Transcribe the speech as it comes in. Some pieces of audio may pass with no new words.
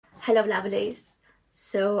Hello, lovelies.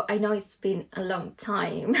 So I know it's been a long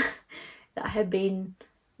time that I have been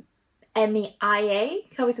MIA,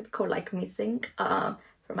 how is it called, like missing,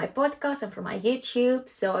 from my podcast and from my YouTube.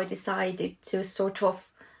 So I decided to sort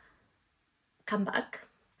of come back,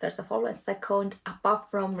 first of all, and second,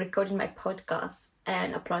 apart from recording my podcasts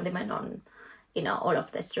and uploading them on, all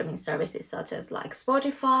of the streaming services such as like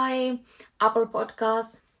Spotify, Apple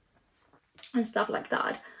Podcasts, and stuff like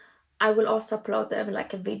that. I will also upload them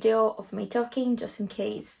like a video of me talking, just in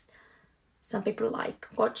case some people like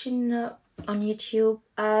watching on YouTube.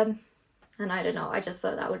 And I don't know, I just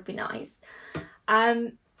thought that would be nice.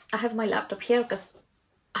 I have my laptop here because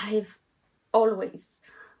I've always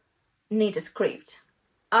need a script.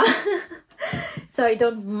 So I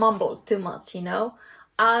don't mumble too much,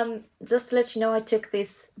 Just to let you know, I took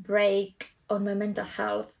this break on my mental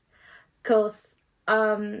health because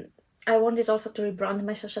I wanted also to rebrand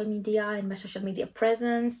my social media and my social media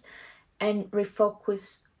presence and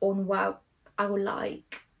refocus on what I would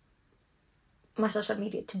like my social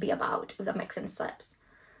media to be about, if that makes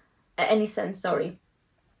any sense, sorry.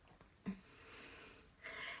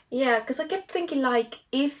 Yeah, because I kept thinking, like,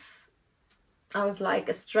 if I was like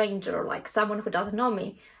a stranger, like someone who doesn't know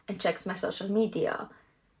me and checks my social media,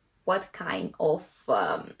 what kind of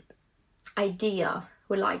idea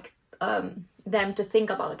would like them to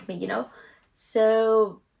think about me,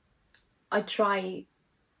 So I try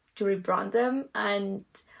to rebrand them, and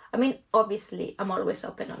I mean, obviously I'm always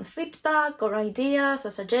open on feedback or ideas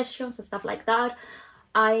or suggestions and stuff like that.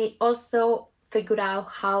 I also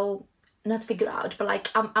but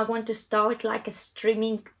like I want to start like a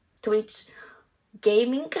streaming Twitch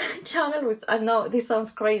gaming channel, which I know this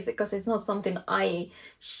sounds crazy because it's not something I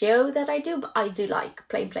show that I do, but I do like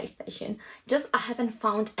playing PlayStation. Just I haven't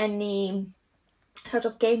found any sort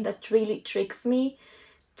of game that really tricks me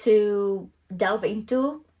to delve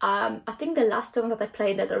into. I think the last one that I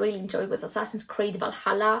played that I really enjoyed was Assassin's Creed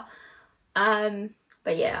Valhalla.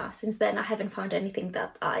 But yeah, since then I haven't found anything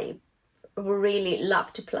that I really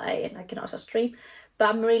love to play and I can also stream. But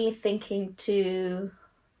I'm really thinking to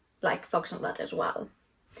like focus on that as well.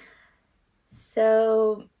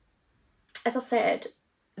 So, as I said,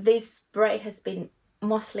 this break has been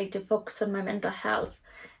mostly to focus on my mental health.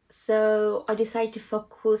 So I decided to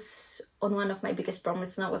focus on one of my biggest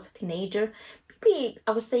problems when I was a teenager. Maybe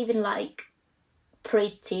I would say even like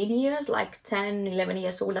pre-teen years, like 10, 11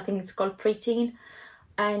 years old. I think it's called pre-teen.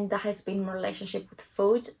 And that has been my relationship with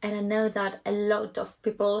food. And I know that a lot of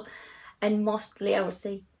people, and mostly I would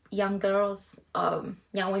say young girls,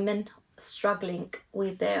 young women, struggling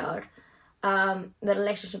with their the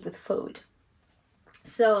relationship with food.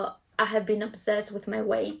 So I have been obsessed with my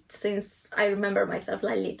weight since I remember myself,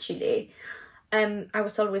 like literally. I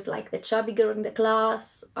was always like the chubby girl in the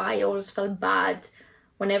class. I always felt bad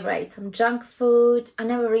whenever I ate some junk food. I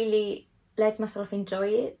never really let myself enjoy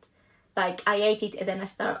it. Like I ate it and then I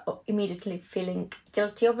start immediately feeling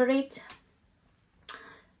guilty over it.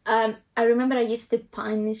 I remember I used to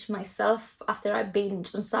punish myself after I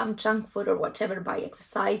binged on some junk food or whatever by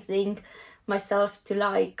exercising myself to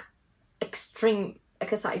like extreme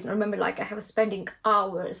exercise. I remember like I was spending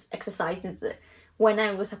hours exercises when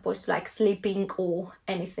I was supposed to like sleeping or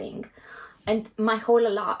anything. And my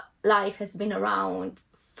whole life has been around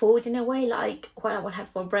food in a way, like what I will have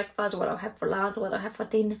for breakfast, what I'll have for lunch, what I'll have for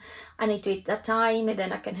dinner. I need to eat that time and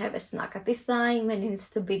then I can have a snack at this time and it needs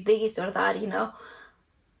to be this or that,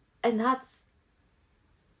 And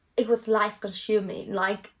it was life consuming.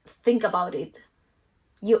 Like, think about it.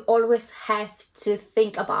 You always have to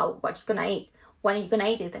think about what you're gonna eat, when you're gonna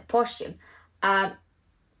eat it, the portion,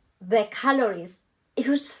 the calories. It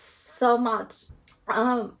was so much.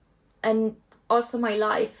 And also my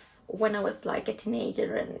life when I was like a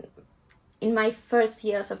teenager and in my first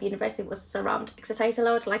years of university was around exercise a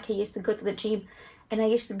lot. Like I used to go to the gym and I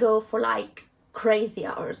used to go for like crazy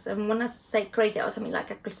hours. And when I say crazy hours, I mean like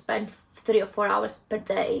I could spend 3 or 4 hours per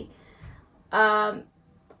day. I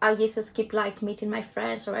used to skip like meeting my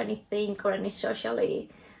friends or anything or any socially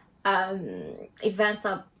events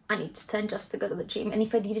I need to attend just to go to the gym. And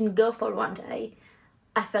if I didn't go for one day,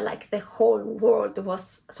 I felt like the whole world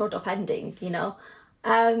was sort of ending,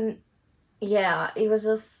 Yeah, it was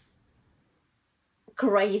just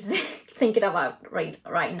crazy thinking about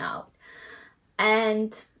right now.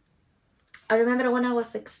 And I remember when I was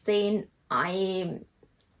 16, I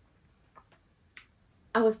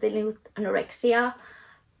was dealing with anorexia,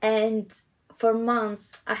 and for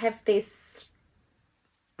months I have this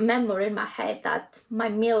memory in my head that my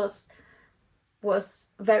meals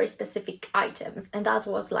was very specific items, and that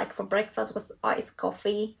was like for breakfast was iced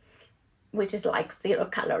coffee, which is like 0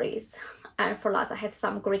 calories, And for last, I had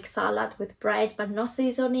some Greek salad with bread, but no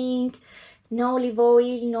seasoning, no olive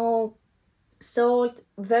oil, no salt,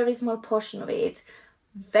 very small portion of it,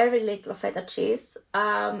 very little feta cheese,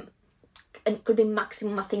 and could be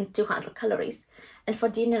maximum, I think, 200 calories. And for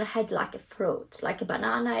dinner, I had like a fruit, like a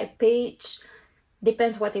banana, a peach,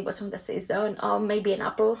 depends what it was from the season, or maybe an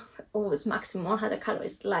apple, was maximum 100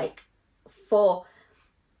 calories. Like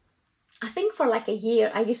I think for like a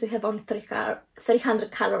year, I used to have only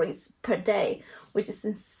 300 calories per day, which is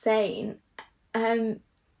insane.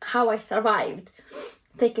 How I survived,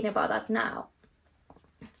 thinking about that now.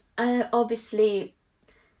 Obviously,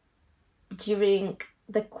 during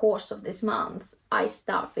the course of these months, I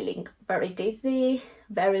start feeling very dizzy,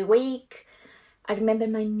 very weak. I remember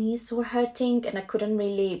my knees were hurting and I couldn't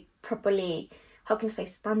really properly, how can I say,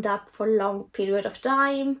 stand up for a long period of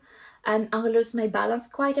time. I lost my balance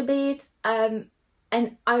quite a bit. And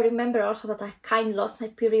I remember also that I kind of lost my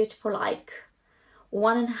period for like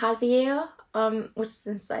 1.5 years, which is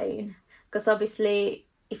insane. Because obviously,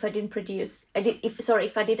 if I didn't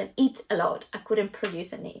eat a lot, I couldn't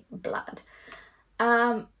produce any blood.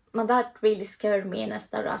 And that really scared me, and I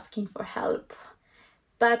started asking for help.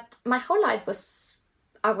 But my whole life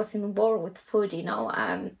I was in war with food,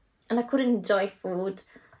 and I couldn't enjoy food,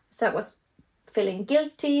 so I was feeling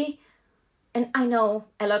guilty. And I know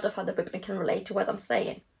a lot of other people can relate to what I'm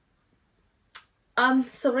saying.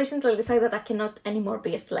 So recently I decided that I cannot anymore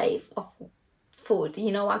be a slave of food.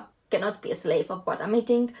 I cannot be a slave of what I'm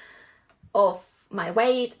eating, of my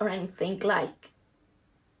weight or anything. Like,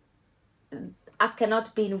 I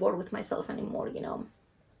cannot be in war with myself anymore,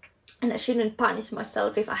 And I shouldn't punish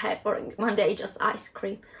myself if I have for one day just ice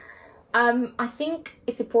cream. I think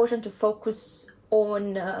it's important to focus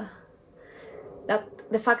on that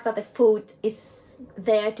the fact that the food is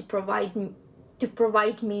there to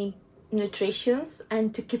provide me nutrition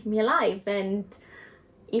and to keep me alive. And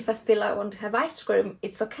if I feel I want to have ice cream,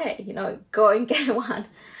 it's okay, go and get one.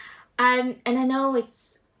 And I know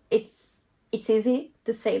it's easy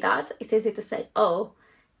to say that. It's easy to say, oh,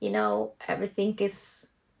 everything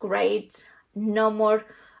is great, no more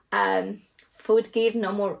food guilt,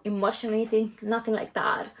 no more emotional eating, nothing like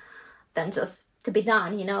that, then just to be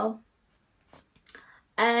done,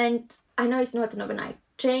 And I know it's not an overnight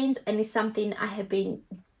change, and it's something I have been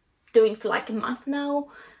doing for like a month now.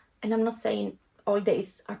 And I'm not saying all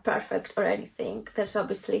days are perfect or anything. There's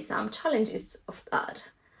obviously some challenges of that.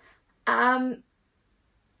 I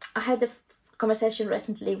had a conversation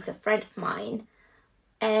recently with a friend of mine,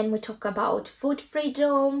 and we talk about food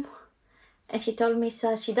freedom. And she told me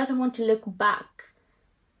that she doesn't want to look back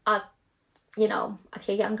at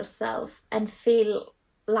her younger self and feel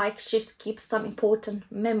like she skips some important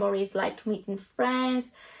memories, like meeting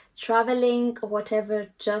friends, traveling, or whatever,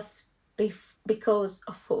 just because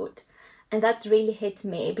of food. And that really hit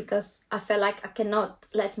me, because I felt like I cannot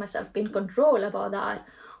let myself be in control about that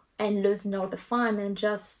and losing all the fun. And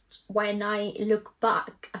just when I look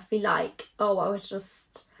back, I feel like, oh, I was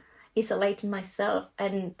just isolating myself,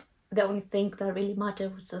 and the only thing that really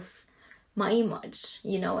mattered was just my image,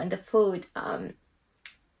 and the food.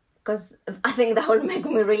 Because I think that would make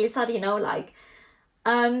me really sad,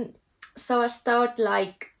 so I start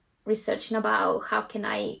researching about how can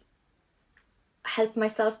I help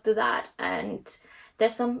myself do that. And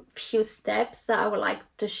there's some few steps that I would like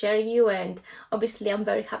to share you, and obviously I'm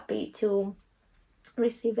very happy to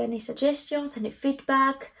receive any suggestions, any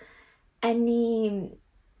feedback, any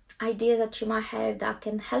ideas that you might have that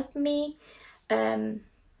can help me,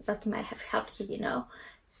 that might have helped you.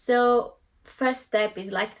 So first step is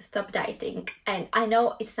to stop dieting. And I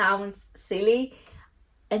know it sounds silly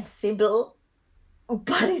and simple,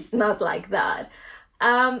 but it's not like that.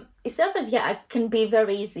 It surfaces, it can be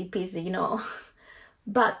very easy peasy,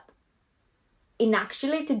 but in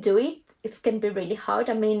actually to do it, it can be really hard.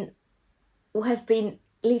 I mean, we have been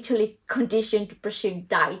literally conditioned to pursue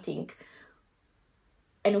dieting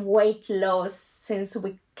and weight loss since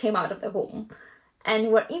we came out of the womb.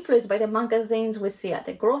 And we're influenced by the magazines we see at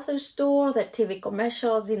the grocery store, the TV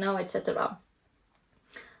commercials, etc.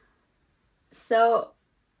 So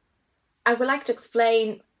I would like to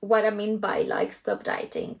explain what I mean by stop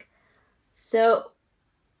dieting. So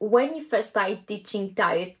when you first start teaching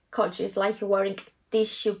diet culture, it's like you're wearing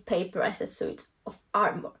tissue paper as a suit of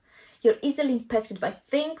armor. You're easily impacted by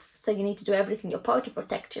things, so you need to do everything in your power to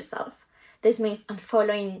protect yourself. This means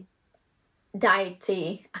unfollowing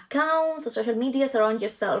dietary accounts or social media, surround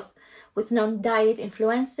yourself with non-diet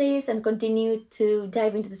influences, and continue to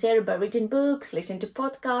dive into this area by reading books, listening to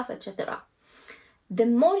podcasts, etc. The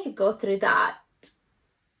more you go through that,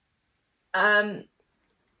 the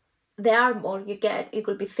armor you get, it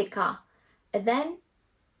will be thicker And then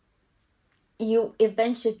your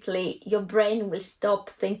brain will stop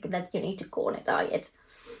thinking that you need to go on a diet.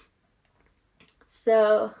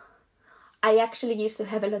 So I actually used to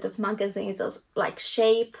have a lot of magazines as like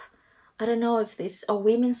Shape. I don't know if this or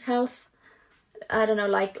Women's Health. I don't know,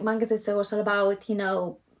 like magazines that was all about,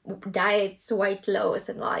 diets, weight loss,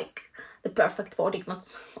 and like the perfect body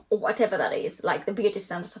mass, or whatever that is, like the beauty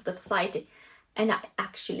standards of the society. And I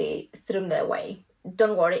actually threw them away.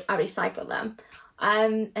 Don't worry, I recycle them.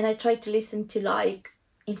 And I try to listen to like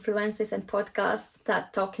influencers and podcasts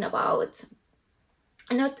that talking about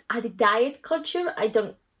not a diet culture. I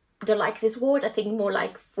don't like this word. I think more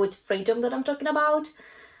like food freedom that I'm talking about.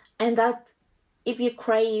 And that if you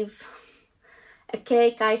crave a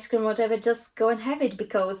cake, ice cream, whatever, just go and have it,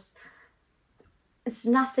 because there's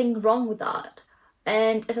nothing wrong with that.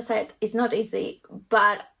 And as I said, it's not easy,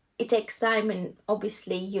 but it takes time, and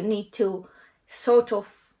obviously you need to sort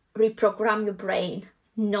of reprogram your brain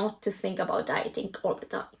not to think about dieting all the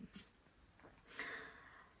time.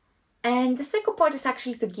 And the second part is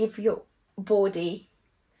actually to give your body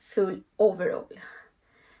full overall.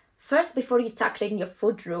 First, before you tackling your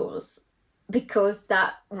food rules, because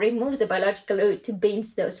that removes the biological urge to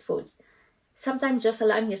binge those foods. Sometimes just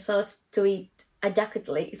allowing yourself to eat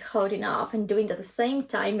adequately is hard enough, and doing it at the same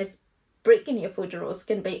time as breaking your food rules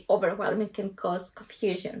can be overwhelming, can cause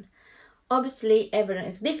confusion. Obviously, everyone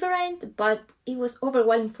is different, but it was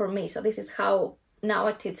overwhelming for me. So this is how now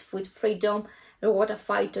I teach food freedom and what I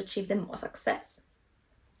fight to achieve the most success.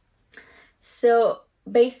 So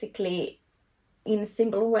basically, in a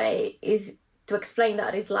simple way, is to explain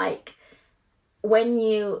that is like when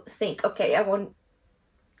you think, okay, I want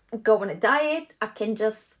to go on a diet, I can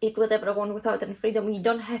just eat whatever I want without any freedom. You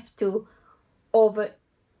don't have to overindulge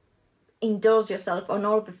yourself on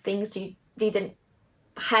all the things you didn't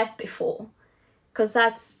have before, because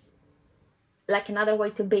that's like another way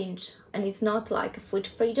to binge, and it's not like a food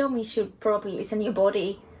freedom. You should probably listen to your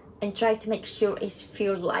body and try to make sure it's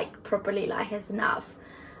fueled like properly, like has enough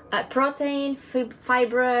protein,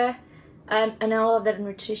 fiber, and all other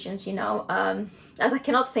nutritions, that I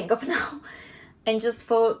cannot think of now, and just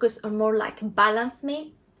focus on more like balanced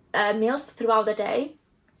meals throughout the day.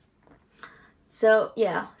 So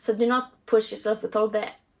do not push yourself with all the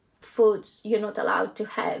foods you're not allowed to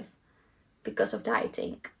have because of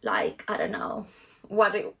dieting. Like, I don't know,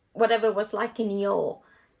 whatever was like in your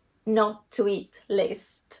not to eat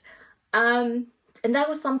list. And that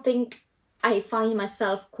was something I find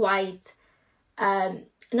myself quite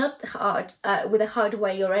not hard with a hard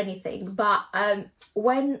way or anything, but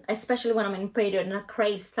especially when I'm in period and I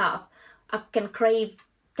crave stuff, I can crave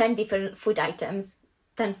 10 different food items,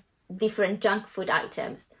 10 different junk food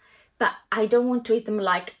items, but I don't want to eat them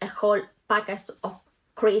like a whole packet of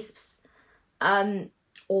crisps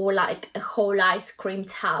or like a whole ice cream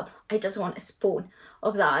tub. I just want a spoon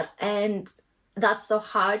of that, and that's so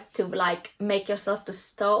hard to like make yourself to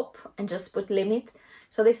stop and just put limits.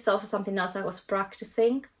 So this is also something else I was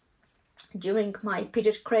practicing during my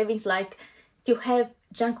period cravings, like to have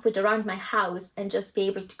junk food around my house and just be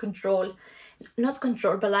able to not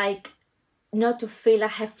control, but like not to feel I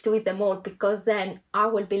have to eat them all, because then I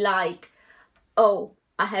will be like, oh,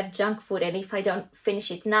 I have junk food, and if I don't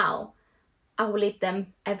finish it now, I will eat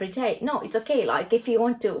them every day. No, it's okay. Like if you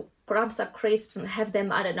want to grab some crisps and have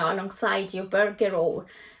them, I don't know, alongside your burger or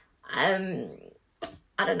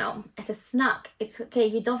I don't know, as a snack, it's okay.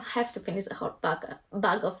 You don't have to finish a whole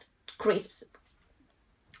bag of crisps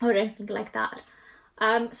or anything like that.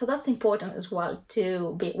 So that's important as well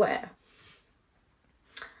to be aware.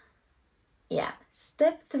 Yeah.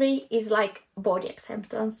 Step 3 is like body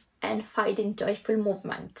acceptance and finding joyful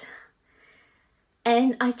movement.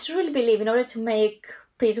 And I truly believe in order to make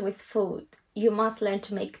peace with food, you must learn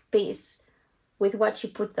to make peace with what you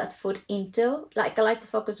put that food into. Like I like to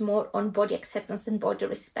focus more on body acceptance and body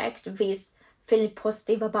respect, with feeling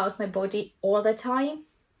positive about my body all the time,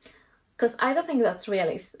 because I don't think that's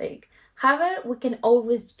realistic. However, we can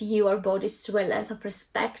always view our bodies through a lens of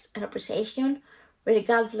respect and appreciation,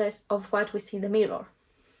 regardless of what we see in the mirror.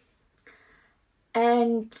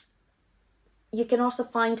 And you can also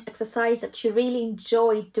find exercise that you really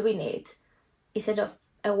enjoy doing it, instead of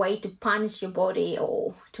a way to punish your body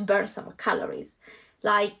or to burn some calories.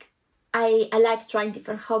 Like I like trying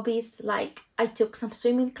different hobbies. Like I took some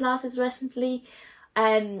swimming classes recently,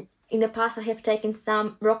 and in the past I have taken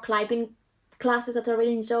some rock climbing classes that I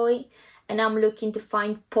really enjoy, and I'm looking to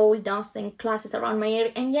find pole dancing classes around my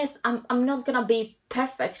area. And yes, I'm not gonna be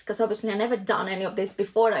perfect, because obviously I never done any of this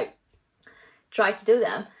before I tried to do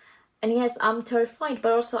them. And yes, I'm terrified,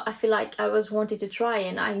 but also I feel like I was wanting to try,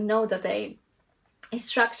 and I know that they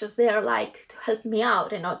instructions there like to help me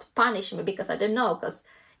out and not punish me, because I don't know, because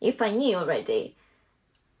if I knew already,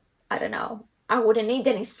 I don't know, I wouldn't need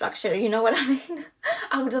any structure, you know what I mean?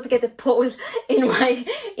 I would just get a pole in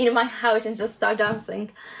my house and just start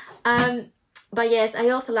dancing. But yes, I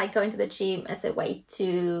also like going to the gym as a way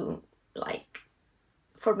to, like,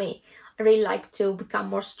 for me, I really like to become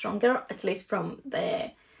more stronger, at least from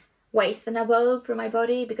the waist and above for my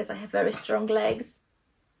body, because I have very strong legs,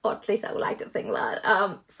 or at least I would like to think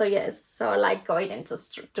that. So yes, so I like going and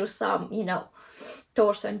just do some, you know,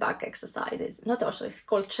 torso and back exercises. Not torso, it's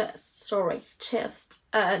called chest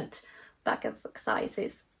and back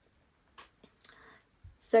exercises.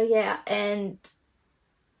 So yeah, and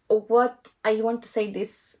what I want to say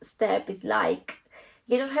this step is like,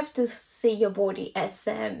 you don't have to see your body as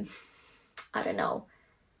I don't know,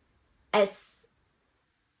 as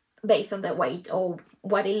based on the weight or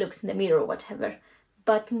what it looks in the mirror or whatever,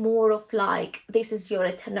 but more of like, this is your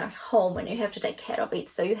eternal home and you have to take care of it.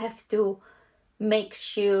 So you have to make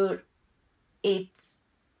sure it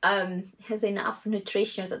has enough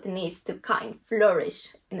nutrition that it needs to kind of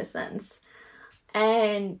flourish in a sense.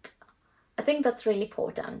 And I think that's really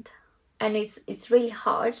important, and it's really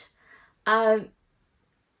hard.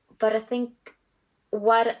 But I think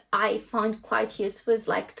what I find quite useful is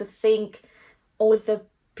like to think all the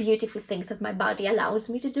beautiful things that my body allows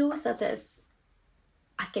me to do, such as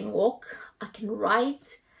I can walk, I can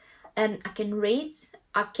write, I can read,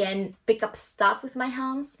 I can pick up stuff with my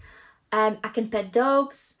hands, I can pet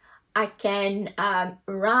dogs, I can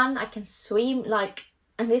run, I can swim, like,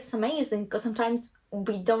 and it's amazing because sometimes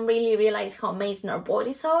we don't really realize how amazing our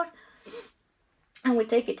bodies are and we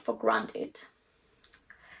take it for granted.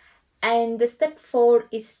 And the step 4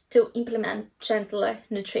 is to implement gentler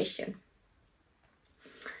nutrition.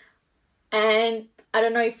 And I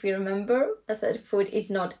don't know if you remember, I said food is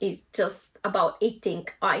not just about eating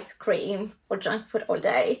ice cream or junk food all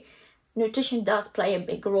day. Nutrition does play a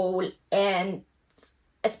big role, and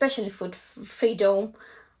especially food freedom,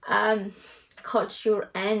 culture,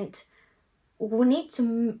 and we need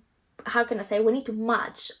to, we need to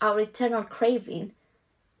match our eternal craving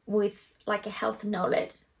with like a health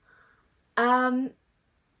knowledge.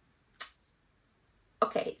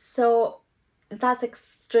 Okay, so that's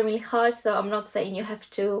extremely hard, so I'm not saying you have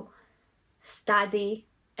to study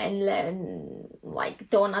and learn like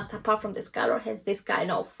donut apart from this color has this kind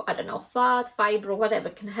of, I don't know, fat, fiber, whatever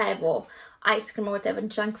can have, or ice cream or whatever,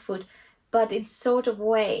 junk food, but in sort of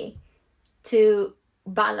way to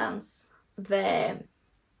balance the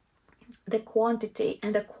quantity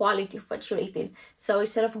and the quality of what you're eating. So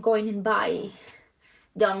instead of going and buy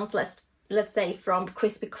donuts, let's say from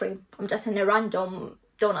Krispy Kreme, I'm just in a random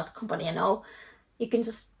donut company, you know, you can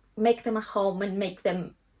just make them at home and make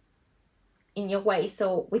them in your way,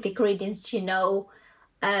 so with ingredients, you know,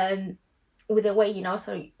 with the way, you know,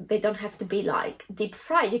 so they don't have to be like deep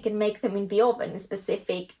fried. You can make them in the oven in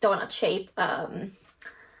specific donut shape,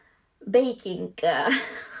 baking,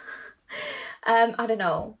 I don't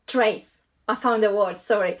know, trays. I found the word,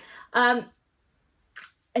 sorry. And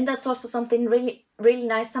that's also something really, really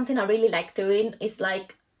nice. Something I really like doing is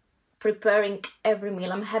like preparing every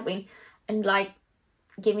meal I'm having and like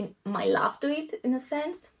giving my love to it in a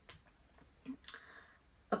sense.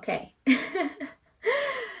 Okay.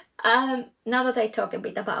 Now that I talk a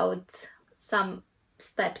bit about some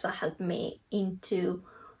steps that helped me into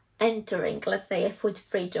entering, let's say, a food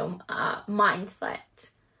freedom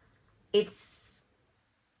mindset, it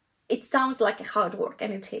sounds like a hard work,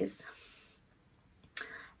 and it is.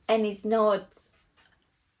 And it's not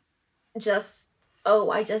just, oh,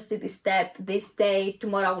 I just did this step this day,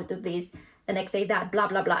 tomorrow I will do this, the next day that, blah,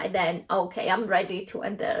 blah, blah, and then, okay, I'm ready to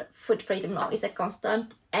enter food freedom. No, it's a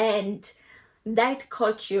constant. And diet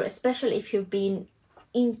culture, especially if you've been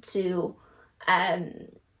into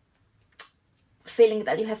feeling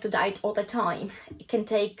that you have to diet all the time, it can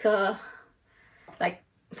take, like,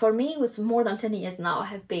 for me, it was more than 10 years now. I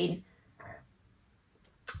have been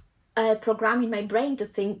programming my brain to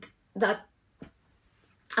think that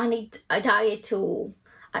I need a diet to,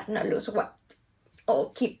 I don't know, lose weight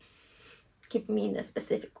or keep me in a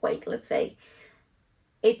specific weight, let's say.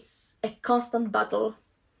 It's a constant battle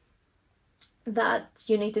that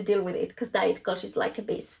you need to deal with it, because diet culture is like a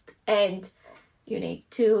beast, and you need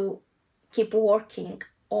to keep working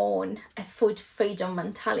on a food freedom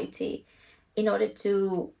mentality in order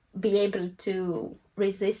to be able to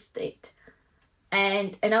resist it.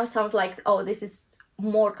 And now it sounds like, oh, this is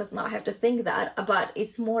more because now I have to think that, but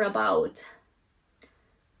it's more about,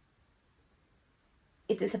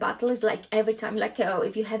 it is a battle. It's like every time, like, oh,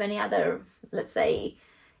 if you have any other, let's say,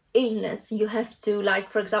 illness, you have to, like,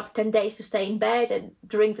 for example, 10 days to stay in bed and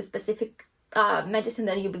drink the specific medicine,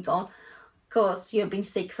 then you'll be gone because you've been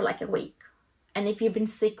sick for like a week. And if you've been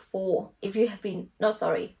sick for, if you have been, no,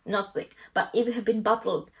 sorry, not sick, but if you have been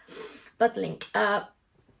battling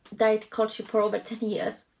diet culture for over 10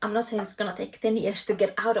 years, I'm not saying it's gonna take 10 years to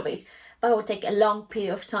get out of it, but it will take a long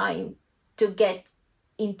period of time to get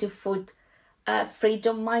into food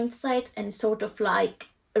freedom mindset and sort of like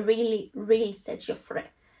really set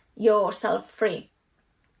yourself free.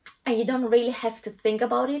 And you don't really have to think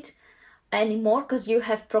about it anymore because you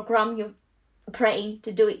have programmed your brain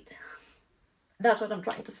to do it. That's what I'm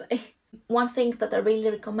trying to say. One thing that I really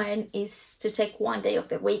recommend is to take one day of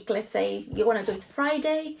the week. Let's say you want to do it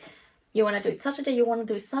Friday, you want to do it Saturday, you want to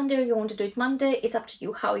do it Sunday, you want to do it Monday. It's up to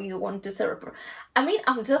you how you want to celebrate. I mean,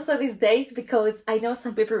 I'm just on these days because I know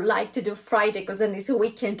some people like to do Friday because then it's a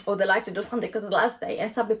weekend, or they like to do Sunday because it's the last day,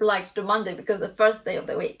 and some people like to do Monday because it's the first day of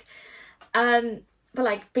the week. But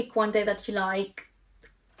like, pick one day that you like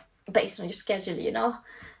based on your schedule, you know,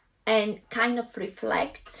 and kind of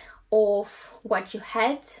reflect of what you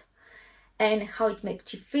had and how it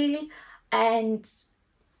makes you feel, and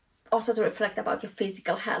also to reflect about your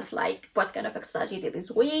physical health, like what kind of exercise you did this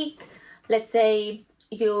week. Let's say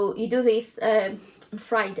you do this on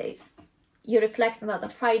Fridays, you reflect on that on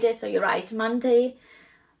Friday, so you write Monday,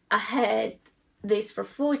 I had this for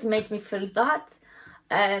food, made me feel that.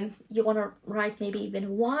 You want to write maybe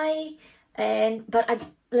even why, but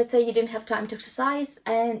let's say you didn't have time to exercise,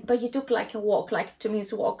 but you took like a walk, like 2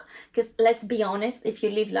 minutes walk, because let's be honest, if you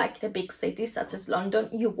live like in a big city such as London,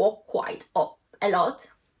 you walk quite a lot.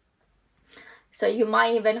 So you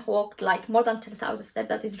might even walk like more than 10,000 steps.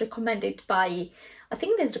 That is recommended by, I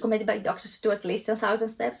think it's recommended by doctors to do at least 10,000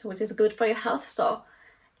 steps, which is good for your health. So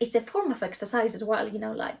it's a form of exercise as well, you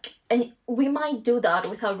know, like, and we might do that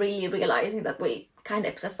without really realizing that we kind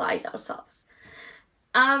of exercise ourselves.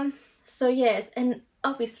 So yes, and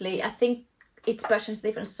obviously I think each person's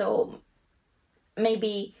different, so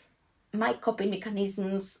maybe my coping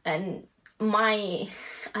mechanisms and my,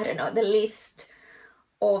 I don't know, the list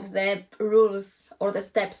of the rules or the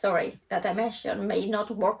steps, sorry, that I mentioned may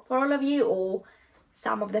not work for all of you, or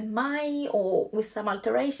some of them might, or with some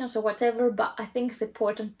alterations or whatever, but I think it's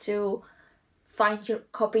important to find your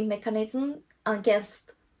coping mechanism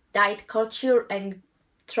against diet culture and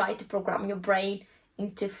try to program your brain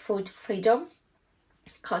into food freedom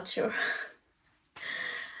culture.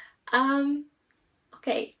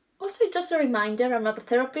 Okay, also just a reminder, I'm not a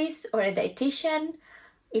therapist or a dietitian.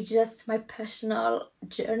 It's just my personal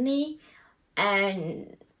journey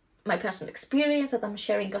and my personal experience that I'm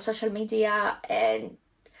sharing on social media, and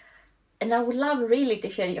I would love really to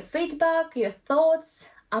hear your feedback, your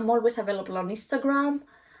thoughts. I'm always available on Instagram.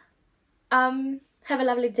 Have a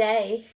lovely day.